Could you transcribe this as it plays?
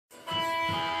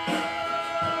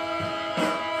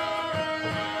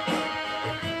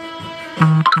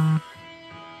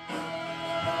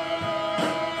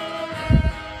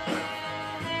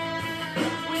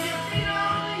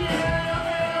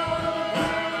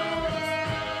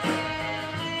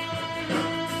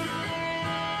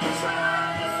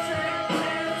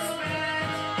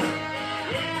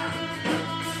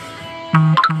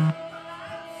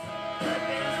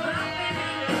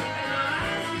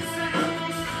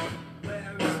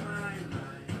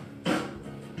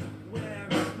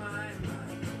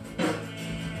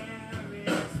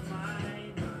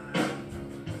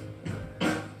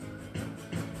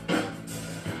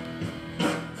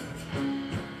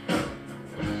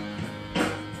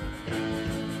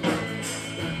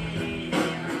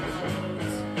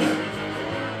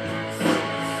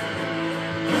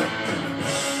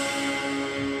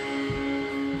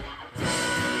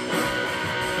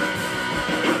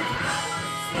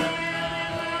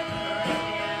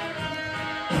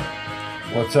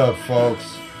What's up,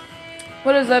 folks?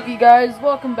 What is up, you guys?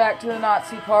 Welcome back to the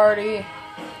Nazi party.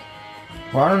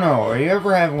 Well, I don't know. Are you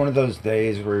ever having one of those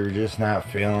days where you're just not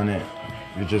feeling it?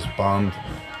 You're just bummed?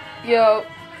 Yo.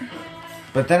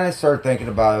 But then I start thinking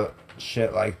about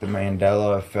shit like the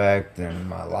Mandela effect and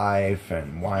my life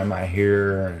and why am I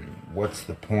here and what's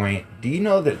the point? Do you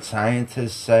know that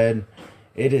scientists said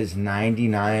it is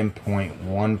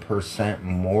 99.1%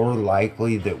 more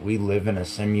likely that we live in a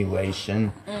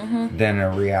simulation than a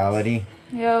reality?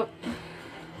 Yep.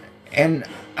 And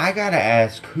I gotta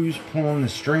ask, who's pulling the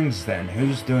strings then?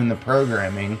 Who's doing the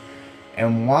programming?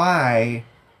 And why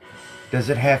does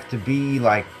it have to be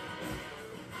like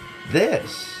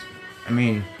this? I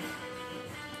mean,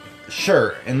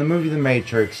 sure, in the movie The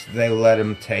Matrix, they let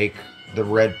him take the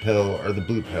red pill or the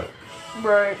blue pill.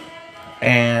 Right.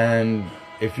 And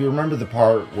if you remember the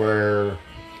part where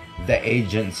the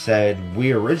agent said,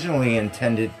 we originally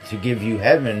intended to give you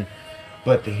heaven,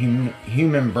 but the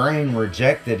human brain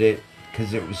rejected it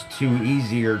because it was too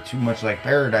easy or too much like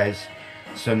paradise.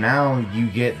 So now you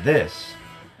get this.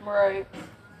 Right.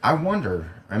 I wonder.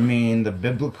 I mean, the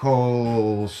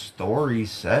biblical story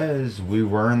says we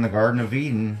were in the Garden of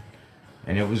Eden,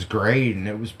 and it was great, and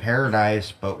it was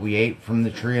paradise, but we ate from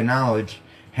the tree of knowledge,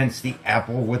 hence the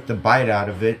apple with the bite out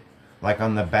of it, like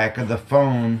on the back of the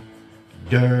phone.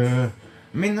 Duh.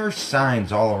 I mean, there's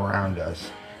signs all around us.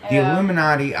 The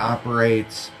Illuminati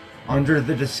operates under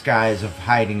the disguise of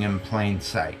hiding in plain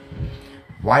sight.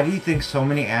 Why do you think so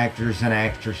many actors and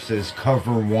actresses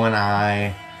cover one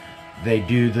eye? They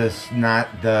do this,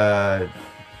 not the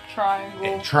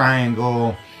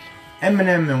triangle.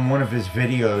 Eminem in one of his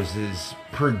videos is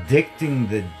predicting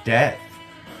the death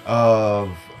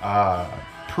of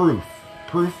Proof.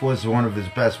 Proof was one of his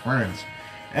best friends.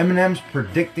 Eminem's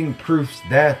predicting Proof's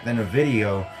death in a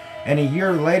video, and a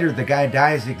year later the guy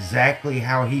dies exactly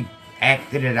how he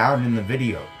acted it out in the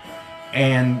video.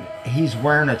 And he's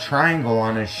wearing a triangle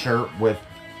on his shirt with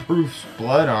Proof's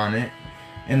blood on it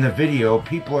in the video.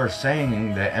 People are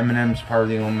saying that Eminem's part of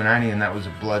the Illuminati and that was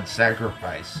a blood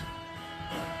sacrifice.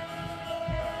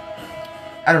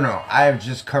 I don't know. I've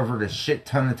just covered a shit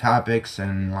ton of topics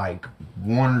in like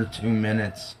 1 or 2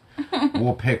 minutes.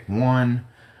 We'll pick one.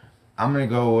 I'm going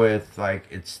to go with, like,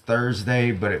 it's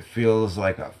Thursday, but it feels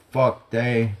like a fuck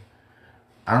day.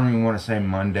 I don't even want to say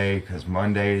Monday, because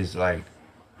Monday is like,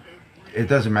 it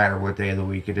doesn't matter what day of the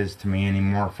week it is to me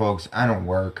anymore, folks. I don't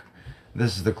work.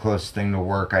 This is the closest thing to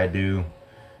work I do.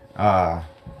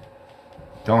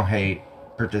 Don't hate.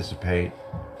 Participate.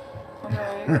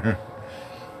 Okay.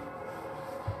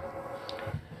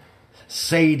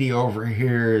 Sadie over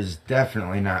here is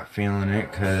definitely not feeling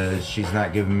it because she's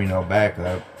not giving me no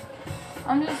backup.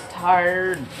 I'm just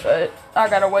tired, but I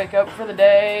gotta wake up for the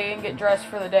day and get dressed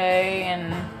for the day.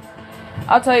 And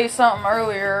I'll tell you something,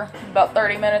 earlier, about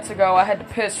 30 minutes ago, I had to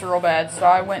piss real bad, so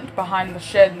I went behind the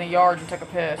shed in the yard and took a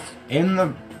piss. In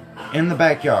the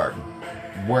backyard,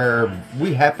 where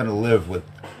we happen to live with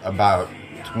about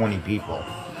 20 people.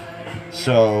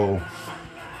 So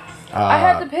I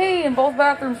had to pee and both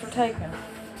bathrooms were taken.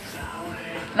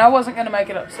 And I wasn't going to make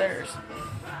it upstairs.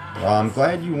 Well, I'm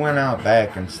glad you went out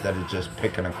back instead of just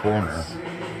picking a corner.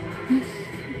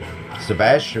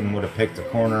 Sebastian would have picked a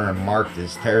corner and marked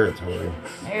his territory.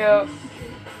 Yep.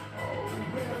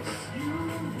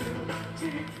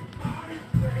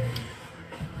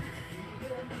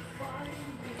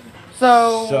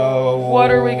 So what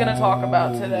are we going to talk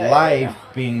about today? Life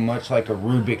being much like a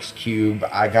Rubik's Cube,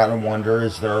 I gotta wonder,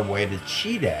 is there a way to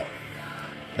cheat at?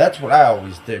 That's what I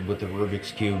always did with the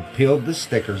Rubik's Cube. Peeled the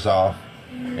stickers off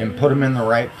and put them in the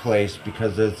right place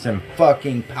because it's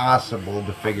impossible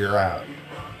to figure out.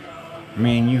 I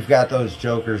mean, you've got those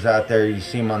jokers out there, you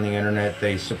see them on the internet,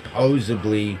 they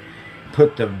supposedly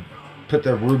put the put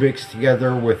the Rubik's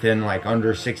together within like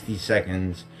under 60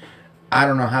 seconds. I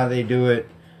don't know how they do it,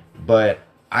 but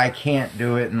I can't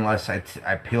do it unless I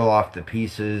peel off the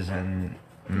pieces and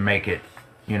make it,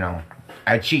 you know,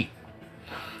 I cheat.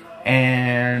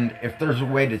 And if there's a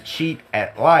way to cheat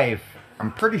at life,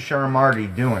 I'm pretty sure I'm already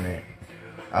doing it.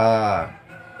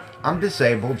 I'm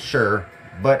disabled, sure,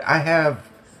 but I have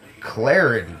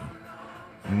clarity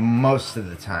most of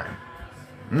the time.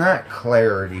 Not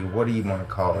clarity, what do you want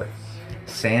to call it?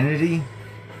 Sanity?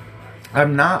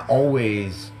 I'm not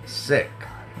always sick.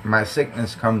 My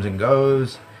sickness comes and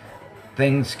goes.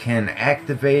 Things can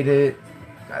activate it.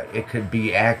 It could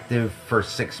be active for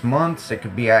 6 months. It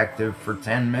could be active for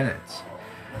 10 minutes.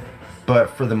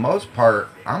 But for the most part,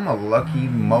 I'm a lucky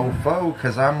mofo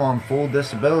because I'm on full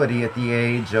disability at the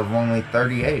age of only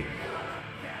 38.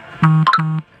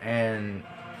 And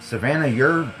Savannah,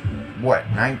 you're what,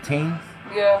 19?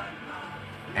 Yeah.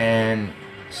 And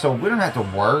so we don't have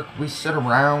to work. We sit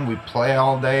around, we play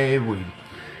all day, we,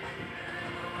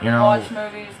 you know, watch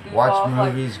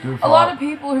movies, goof off. A lot of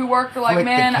people who work for, like, flick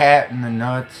man, the cat in the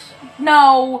nuts.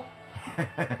 No,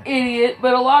 idiot.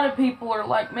 But a lot of people are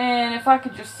like, man, if I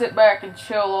could just sit back and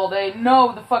chill all day.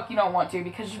 No, the fuck you don't want to,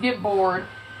 because you get bored.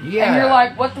 Yeah. And you're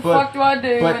like, what the fuck do I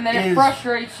do? And then it is,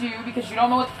 frustrates you because you don't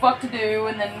know what the fuck to do.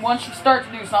 And then once you start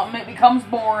to do something, it becomes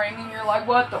boring. And you're like,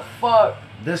 what the fuck?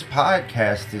 This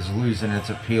podcast is losing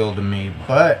its appeal to me.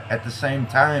 But at the same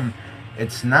time,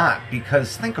 it's not.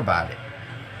 Because think about it.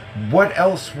 What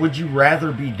else would you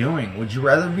rather be doing? Would you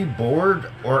rather be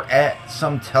bored or at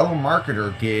some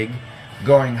telemarketer gig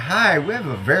going, hi, we have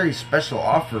a very special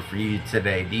offer for you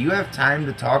today. Do you have time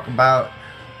to talk about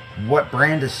what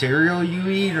brand of cereal you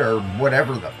eat or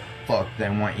whatever the fuck they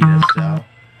want you to sell?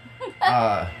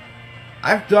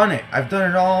 I've done it. I've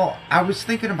done it all. I was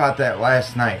thinking about that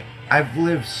last night. I've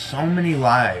lived so many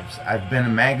lives. I've been a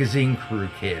magazine crew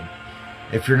kid.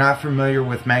 If you're not familiar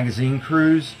with magazine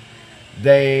crews,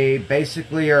 they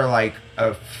basically are like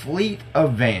a fleet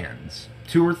of vans,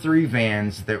 2 or 3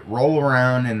 vans that roll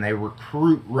around and they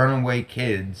recruit runaway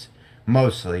kids,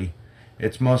 mostly.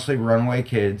 It's mostly runaway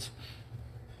kids.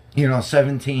 You know,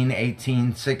 17,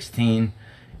 18, 16,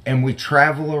 and we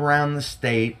travel around the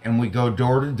state and we go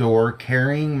door to door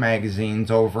carrying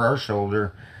magazines over our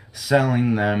shoulder,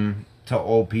 selling them to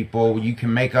old people. You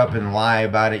can make up and lie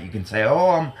about it. You can say, oh,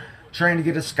 I'm trying to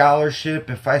get a scholarship.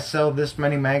 If I sell this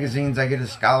many magazines, I get a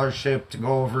scholarship to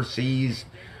go overseas,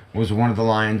 was one of the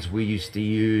lines we used to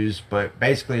use. But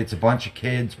basically, it's a bunch of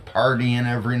kids partying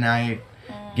every night,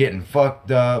 getting fucked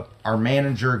up. Our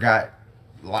manager got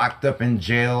locked up in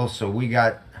jail, so we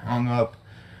got hung up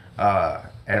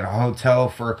at a hotel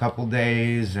for a couple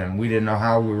days, and we didn't know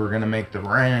how we were going to make the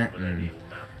rent. And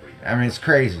I mean, it's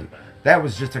crazy. That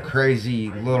was just a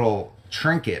crazy little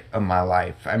trinket of my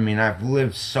life. I mean, I've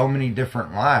lived so many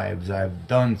different lives. I've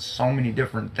done so many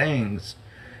different things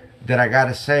that I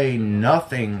gotta say,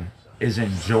 nothing is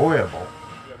enjoyable.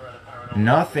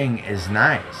 Nothing is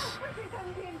nice.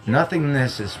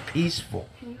 Nothingness is peaceful.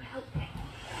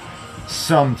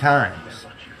 Sometimes.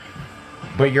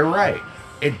 But you're right.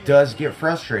 It does get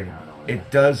frustrating.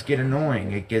 It does get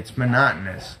annoying. It gets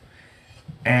monotonous.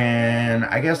 And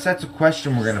I guess that's a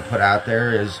question we're going to put out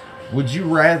there is, would you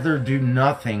rather do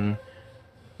nothing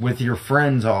with your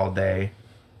friends all day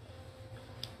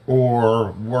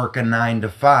or work a 9 to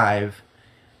 5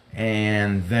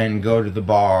 and then go to the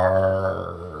bar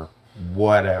or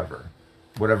whatever?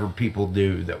 Whatever people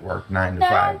do that work 9 to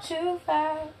 5. 9 to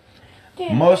 5.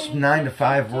 Most 9 to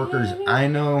 5 workers I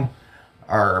know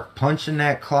are punching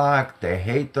that clock. They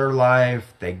hate their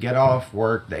life. They get off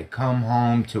work. They come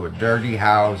home to a dirty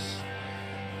house.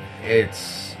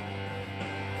 It's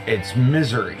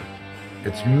misery.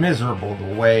 It's miserable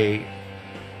the way,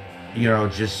 you know,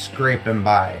 just scraping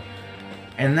by.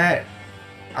 And that,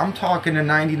 I'm talking to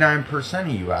 99% of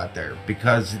you out there,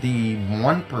 because the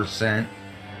 1%,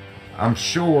 I'm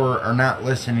sure, are not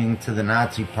listening to the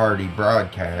Nazi Party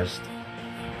broadcast.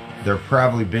 They're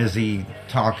probably busy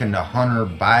talking to Hunter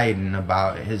Biden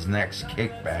about his next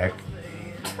kickback.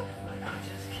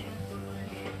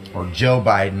 Or Joe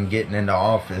Biden getting into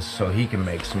office so he can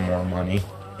make some more money.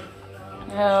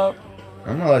 Yep.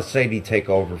 I'm going to let Sadie take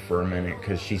over for a minute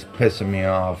because she's pissing me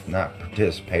off not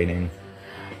participating.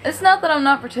 It's not that I'm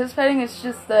not participating, it's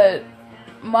just that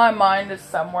my mind is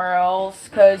somewhere else.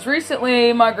 Because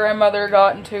recently my grandmother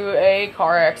got into a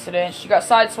car accident. She got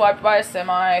sideswiped by a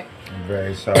semi. I'm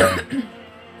very sorry.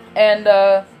 And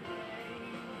the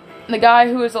guy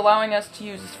who is allowing us to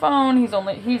use his phone,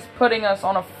 he's putting us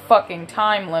on a fucking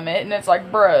time limit, and it's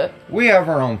like, bruh. We have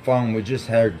our own phone, we just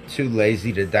are too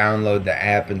lazy to download the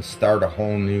app and start a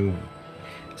whole new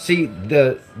See,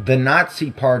 the Nazi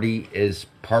party is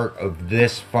part of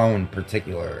this phone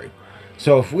particularly.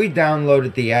 So if we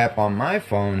downloaded the app on my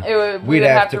phone, we'd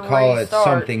have to call it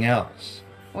something else.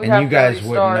 And you guys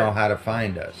wouldn't know how to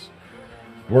find us.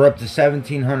 We're up to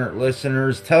 1,700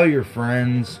 listeners. Tell your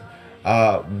friends.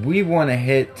 We want to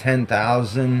hit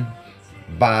 10,000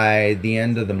 by the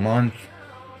end of the month.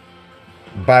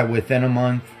 By within a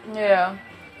month. Yeah.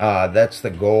 That's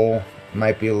the goal.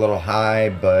 Might be a little high,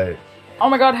 but... Oh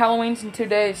my god, Halloween's in 2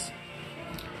 days.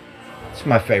 It's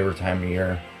my favorite time of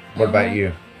year. What about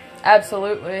you?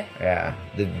 Absolutely. Yeah.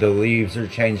 The leaves are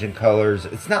changing colors.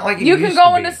 It's not like it you used can go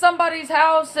to be. into somebody's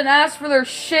house and ask for their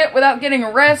shit without getting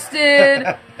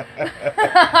arrested.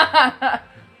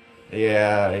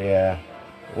 Yeah.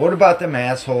 What about them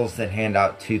assholes that hand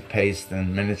out toothpaste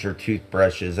and miniature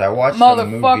toothbrushes? I watched a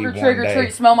movie one Motherfucker, trick or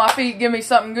treat, smell my feet, give me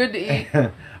something good to eat.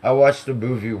 I watched a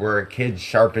movie where a kid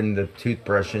sharpened the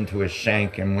toothbrush into a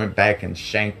shank and went back and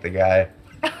shanked the guy.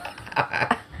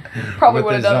 Probably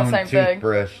would have done the same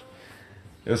toothbrush.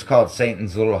 It was called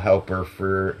Satan's Little Helper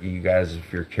for you guys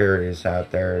if you're curious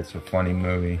out there. It's a funny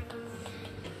movie.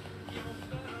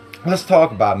 Let's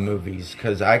talk about movies,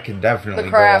 because I could definitely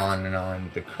go on and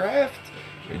on. The Craft?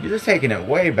 You're taking it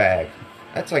way back.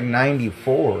 That's like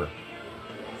 94.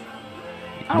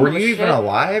 Were you even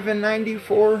alive in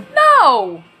 94?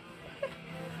 No!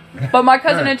 But my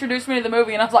cousin introduced me to the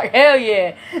movie, and I was like, hell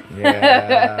yeah!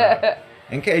 Yeah.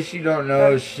 In case you don't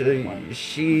know,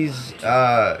 she's,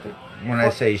 when I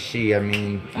say she, I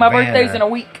mean my birthday's in a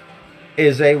week.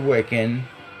 Is a Wiccan.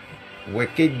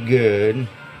 Wicked good.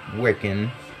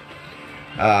 Wiccan.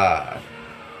 I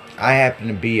happen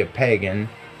to be a pagan.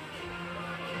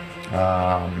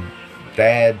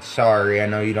 Dad, sorry, I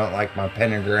know you don't like my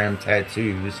pentagram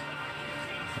tattoos.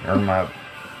 Or my...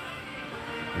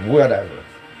 whatever.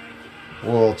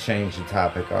 We'll change the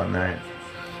topic on that.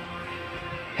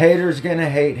 Haters gonna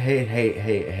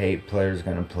hate. Players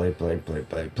gonna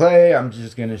play. I'm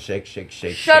just gonna shake.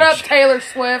 Shut up, Taylor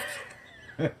Swift.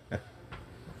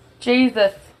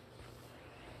 Jesus.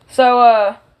 So,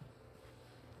 I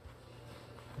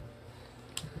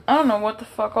don't know what the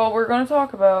fuck all we're gonna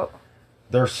talk about.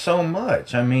 There's so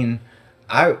much. I mean,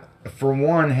 for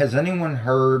one, has anyone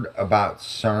heard about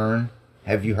CERN?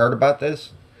 Have you heard about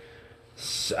this?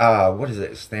 What does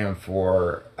it stand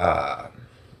for?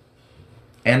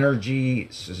 Energy,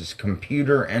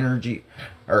 computer energy,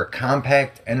 or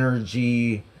compact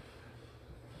energy,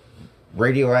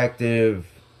 radioactive,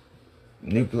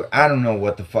 nuclear. I don't know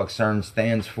what the fuck CERN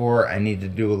stands for. I need to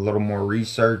do a little more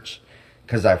research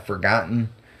because I've forgotten.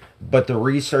 But the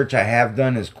research I have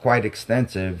done is quite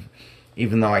extensive,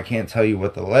 even though I can't tell you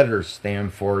what the letters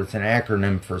stand for. It's an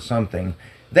acronym for something.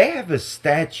 They have a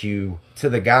statue to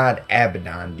the god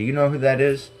Abaddon. Do you know who that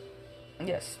is?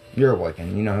 Yes. You're a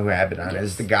Wiccan. You know who Abaddon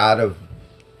is. The god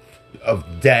of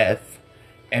death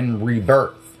and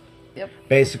rebirth. Yep.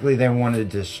 Basically, they want to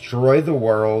destroy the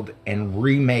world and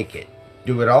remake it.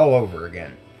 Do it all over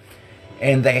again.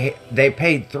 And they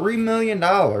paid $3 million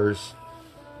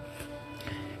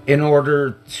in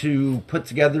order to put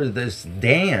together this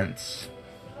dance,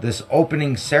 this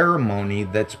opening ceremony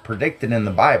that's predicted in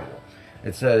the Bible.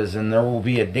 It says, and there will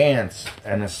be a dance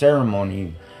and a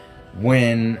ceremony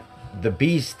when the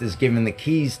beast is given the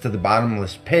keys to the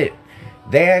bottomless pit.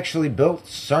 They actually built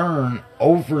CERN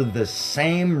over the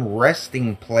same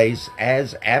resting place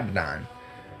as Abaddon,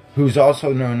 who's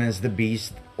also known as the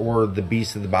beast or the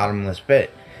beast of the bottomless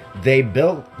pit. They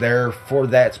built there for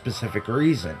that specific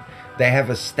reason. They have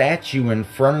a statue in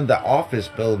front of the office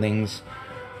buildings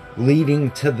leading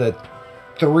to the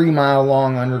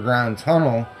 3-mile-long underground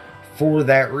tunnel for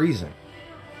that reason.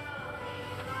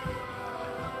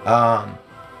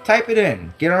 Type it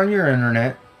in. Get on your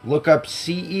internet. Look up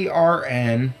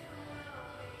CERN.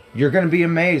 You're going to be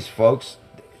amazed, folks.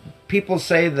 People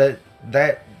say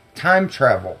that time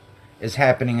travel is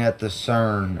happening at the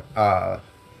CERN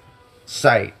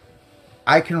site.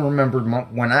 I can remember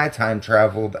when I time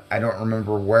traveled. I don't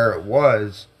remember where it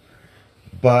was,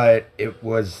 but it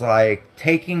was like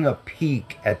taking a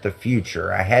peek at the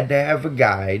future. I had to have a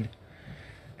guide,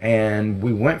 and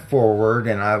we went forward,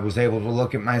 and I was able to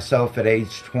look at myself at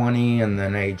age 20 and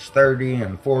then age 30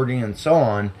 and 40 and so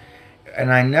on.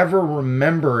 And I never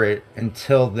remember it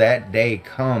until that day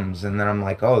comes, and then I'm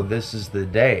like, oh, this is the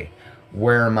day.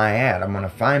 Where am I at? I'm going to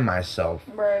find myself.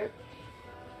 Right.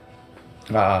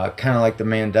 Kind of like the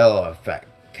Mandela effect.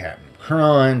 Captain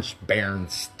Crunch,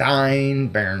 Bernstein.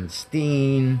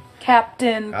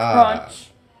 Captain Crunch.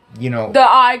 You know. The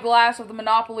eyeglass of the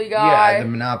Monopoly guy. Yeah, the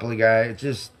Monopoly guy. It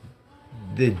just...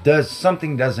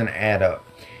 something doesn't add up.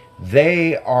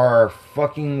 They are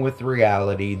fucking with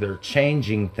reality. They're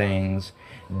changing things.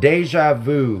 Deja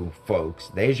vu, folks.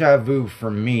 Deja vu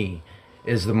for me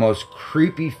is the most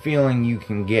creepy feeling you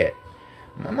can get.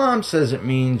 My mom says it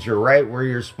means you're right where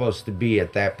you're supposed to be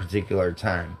at that particular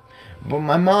time. But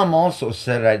my mom also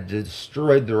said I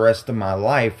destroyed the rest of my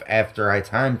life after I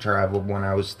time traveled when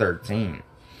I was 13.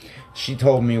 She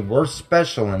told me we're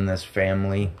special in this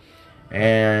family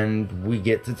and we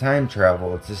get to time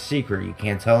travel. It's a secret. You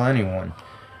can't tell anyone.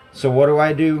 So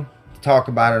what do? Talk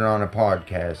about it on a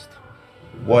podcast.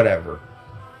 Whatever.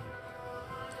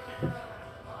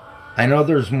 I know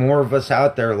there's more of us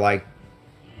out there like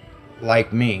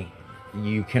me.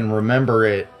 You can remember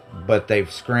it, but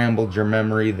they've scrambled your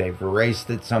memory. They've erased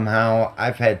it somehow.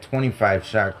 I've had 25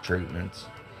 shock treatments.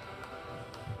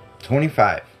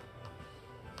 25.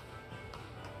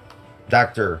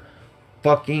 Dr.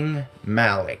 fucking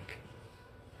Malik.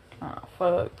 Oh,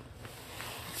 fuck.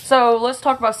 So, let's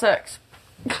talk about sex.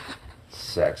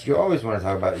 Sex. You always want to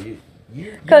talk about it.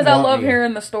 Because I love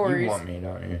hearing the stories. You want me,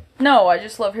 don't you? No, I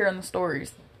just love hearing the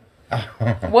stories.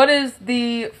 What is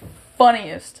the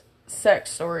funniest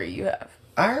sex story you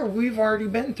have? We've already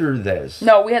been through this.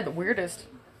 No, we had the weirdest.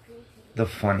 The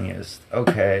funniest.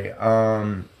 Okay.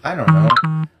 I don't know.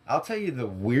 I'll tell you the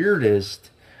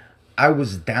weirdest. I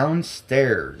was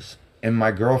downstairs in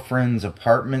my girlfriend's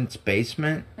apartment's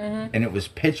basement, and it was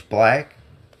pitch black,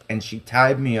 and she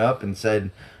tied me up and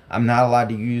said, I'm not allowed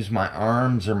to use my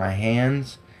arms or my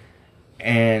hands.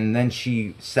 And then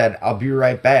she said, I'll be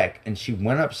right back. And she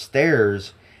went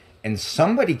upstairs, and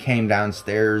somebody came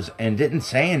downstairs and didn't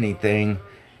say anything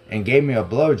and gave me a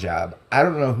blowjob. I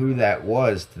don't know who that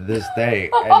was to this day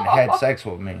and had sex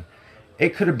with me.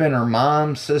 It could have been her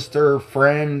mom, sister,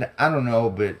 friend. I don't know,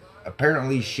 but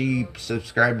apparently she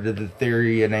subscribed to the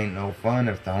theory it ain't no fun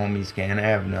if the homies can't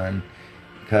have none.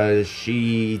 Because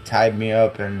she tied me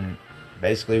up and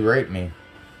basically raped me.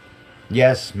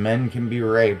 Yes, men can be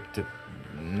raped.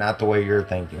 Not the way you're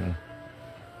thinking.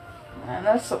 Man,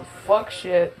 that's some fuck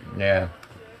shit. Yeah.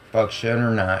 Fuck shit or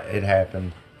not, it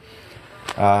happened.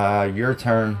 Your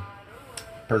turn.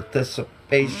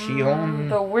 Participation.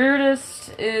 The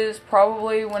weirdest is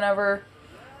probably whenever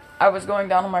I was going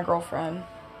down on my girlfriend.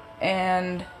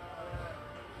 And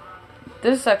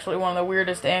this is actually one of the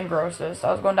weirdest and grossest.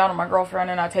 I was going down on my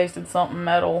girlfriend and I tasted something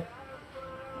metal.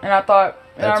 And I thought,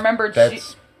 and I remembered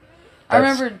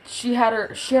she had her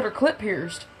clit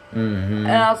pierced. Mm-hmm.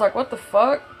 And I was like, what the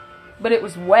fuck? But it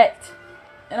was wet.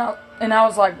 And I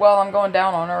was like, well, I'm going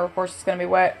down on her. Of course it's going to be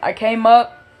wet. I came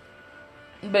up.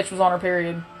 The bitch was on her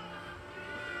period.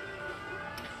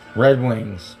 Red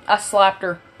Wings. I slapped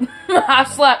her. I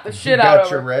slapped the shit out of her. You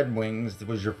got your Red Wings.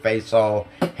 Was your face all,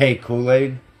 hey,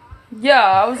 Kool-Aid? Yeah,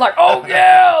 I was like, oh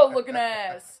yeah, looking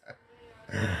ass.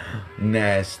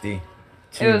 Nasty.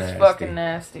 It was fucking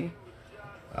nasty.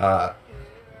 I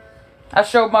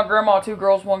showed my grandma 2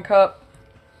 girls, 1 cup.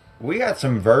 We got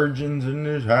some virgins in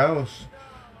this house.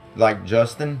 Like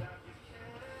Justin.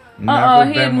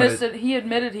 He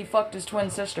admitted he fucked his twin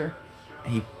sister.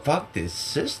 He fucked his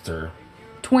sister?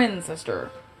 Twin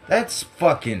sister. That's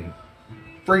fucking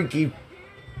freaky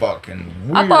fucking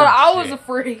weird I thought I was shit. a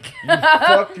freak. You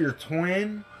fucked your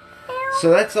twin? So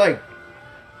that's like,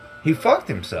 he fucked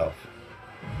himself.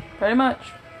 Pretty much.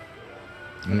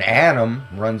 And Adam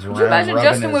runs around. Could you imagine rubbing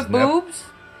Justin his with boobs?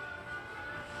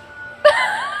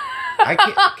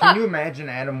 Can you imagine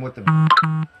Adam with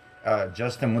the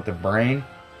Justin with the brain?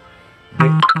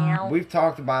 We've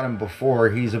talked about him before.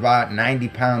 He's about 90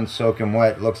 pounds soaking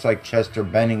wet. Looks like Chester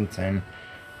Bennington.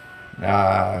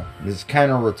 Is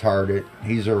kind of retarded.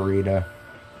 He's a Rita.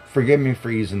 Forgive me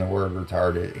for using the word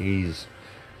retarded. He's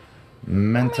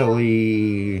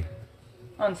mentally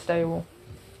unstable.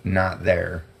 Not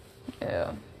there.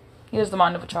 Yeah. He has the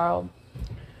mind of a child.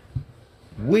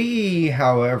 We,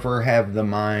 however, have the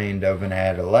mind of an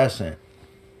adolescent.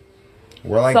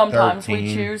 We're like sometimes 13.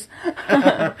 We choose.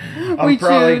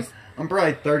 I'm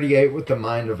probably 38 with the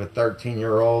mind of a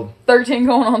 13-year-old. 13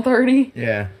 going on 30?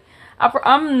 Yeah.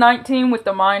 I'm 19 with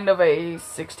the mind of a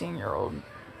 16-year-old.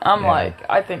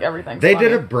 I think everything's They funny.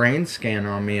 did a brain scan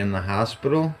on me in the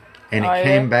hospital, and it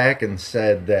came back and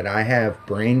said that I have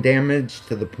brain damage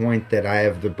to the point that I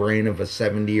have the brain of a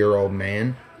 70-year-old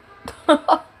man.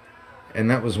 And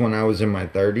that was when I was in my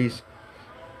 30s.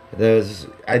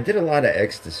 I did a lot of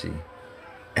ecstasy.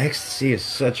 Ecstasy is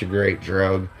such a great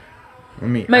drug.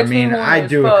 I'd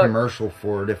do a commercial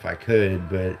for it if I could,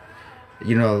 but,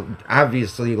 you know,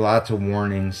 obviously lots of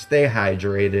warnings. Stay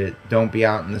hydrated. Don't be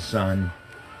out in the sun.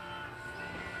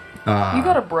 You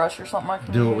got a brush or something like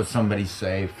that? Do it with somebody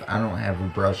safe. I don't have a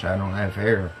brush. I don't have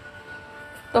hair.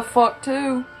 The fuck,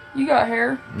 too? You got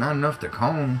hair? Not enough to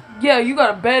comb. Yeah, you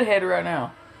got a bed head right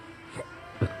now.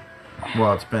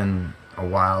 Well, it's been a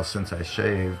while since I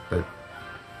shaved, but...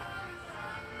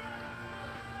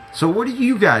 So what do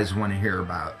you guys want to hear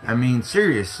about? I mean,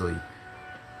 seriously.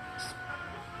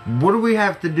 What do we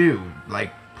have to do?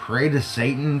 Like, pray to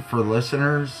Satan for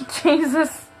listeners?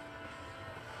 Jesus.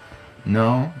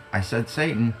 No, I said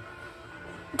Satan.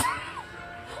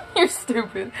 You're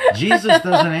stupid. Jesus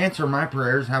doesn't answer my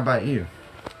prayers. How about you?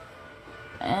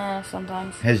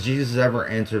 Sometimes. Has Jesus ever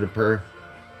answered a prayer?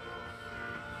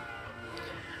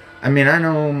 I mean, I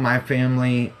know my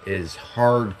family is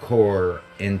hardcore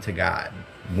into God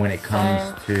when it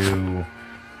comes to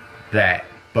that.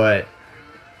 But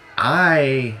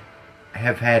I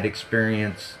have had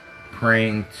experience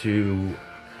praying to,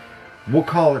 we'll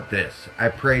call it this. I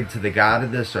prayed to the God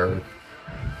of this earth,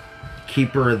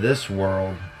 keeper of this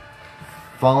world,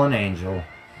 fallen angel,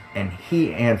 and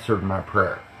he answered my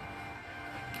prayer.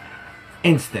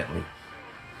 Instantly.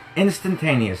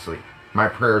 Instantaneously, my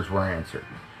prayers were answered.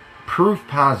 Proof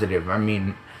positive. I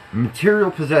mean,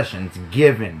 material possessions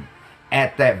given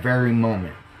at that very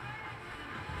moment.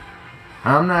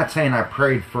 I'm not saying I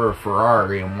prayed for a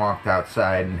Ferrari and walked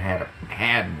outside and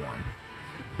had one.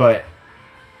 But,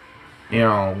 you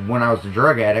know, when I was a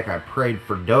drug addict, I prayed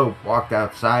for dope, walked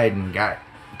outside and got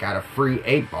a free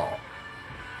 8-ball.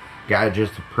 Guy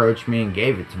just approached me and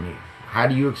gave it to me. How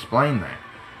do you explain that?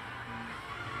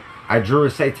 I drew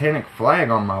a satanic flag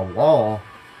on my wall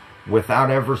without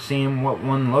ever seeing what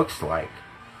one looks like.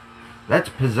 That's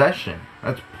possession.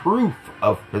 That's proof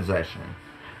of possession.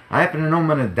 I happen to know I'm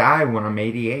going to die when I'm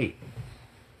 88.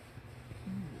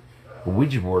 The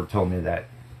Ouija board told me that.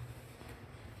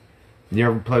 You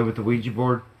ever play with the Ouija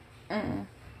board? Mm-mm.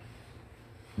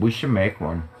 We should make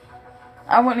one.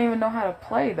 I wouldn't even know how to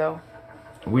play, though.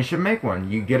 We should make one.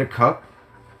 You get a cup,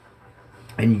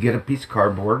 and you get a piece of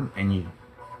cardboard, and you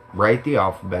write the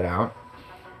alphabet out.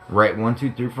 Write 1,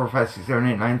 2, 3, 4, 5, 6, 7,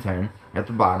 8, 9, 10 at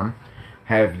the bottom.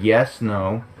 Have yes,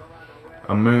 no,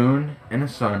 a moon and a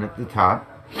sun at the top.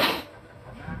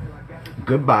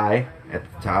 Goodbye at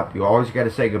the top. You always got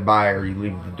to say goodbye or you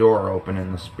leave the door open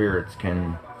and the spirits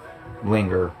can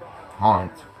linger,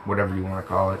 haunt, whatever you want to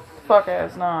call it. Fuck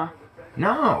ass, nah.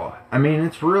 No, I mean,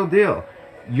 it's real deal.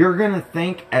 You're going to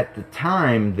think at the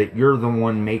time that you're the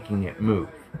one making it move.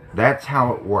 That's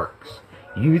how it works.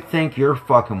 You think you're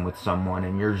fucking with someone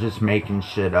and you're just making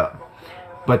shit up.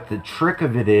 But the trick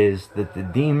of it is that the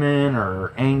demon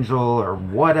or angel or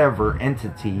whatever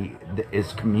entity that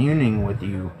is communing with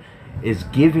you is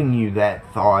giving you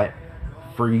that thought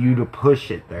for you to push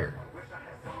it there.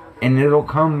 And it'll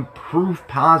come proof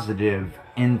positive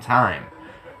in time.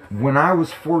 When I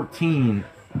was 14,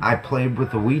 I played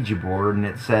with a Ouija board and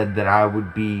it said that I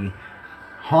would be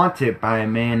haunted by a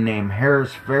man named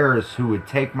Harris Ferris who would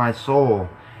take my soul,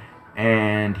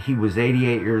 and he was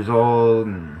 88 years old.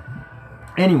 And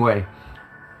anyway,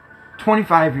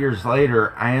 25 years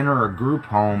later, I enter a group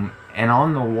home, and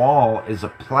on the wall is a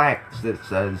plaque that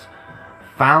says,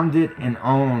 founded and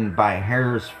owned by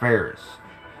Harris Ferris.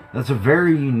 That's a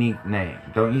very unique name.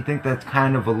 Don't you think that's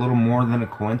kind of a little more than a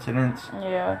coincidence?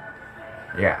 Yeah.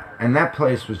 Yeah, and that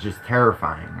place was just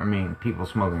terrifying. I mean, people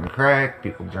smoking crack,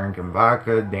 people drinking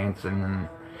vodka, dancing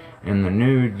in the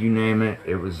nude, you name it.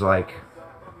 It was like,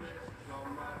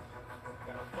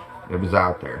 it was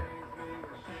out there.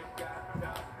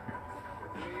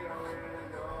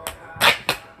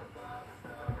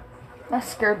 That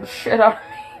scared the shit out of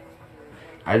me.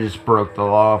 I just broke the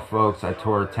law, folks. I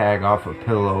tore a tag off a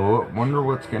pillow. Wonder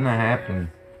what's gonna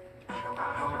happen.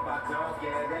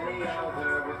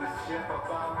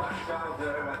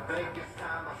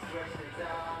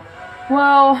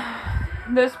 Well,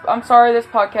 I'm sorry this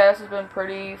podcast has been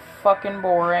pretty fucking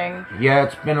boring. Yeah,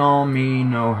 it's been all me,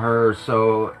 no her.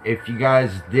 So if you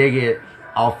guys dig it,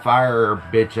 I'll fire her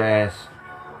bitch ass.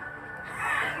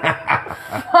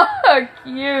 Fuck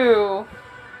you.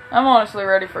 I'm honestly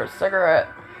ready for a cigarette.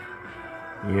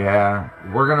 Yeah,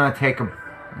 we're gonna take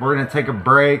a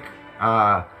break.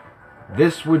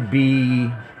 This would be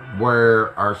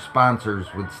where our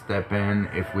sponsors would step in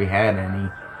if we had any.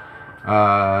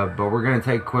 But we're gonna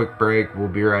take a quick break. We'll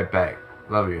be right back.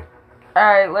 Love you.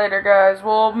 Alright, later guys.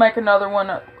 We'll make another one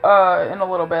in a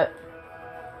little bit.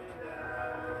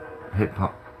 Hit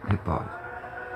pause.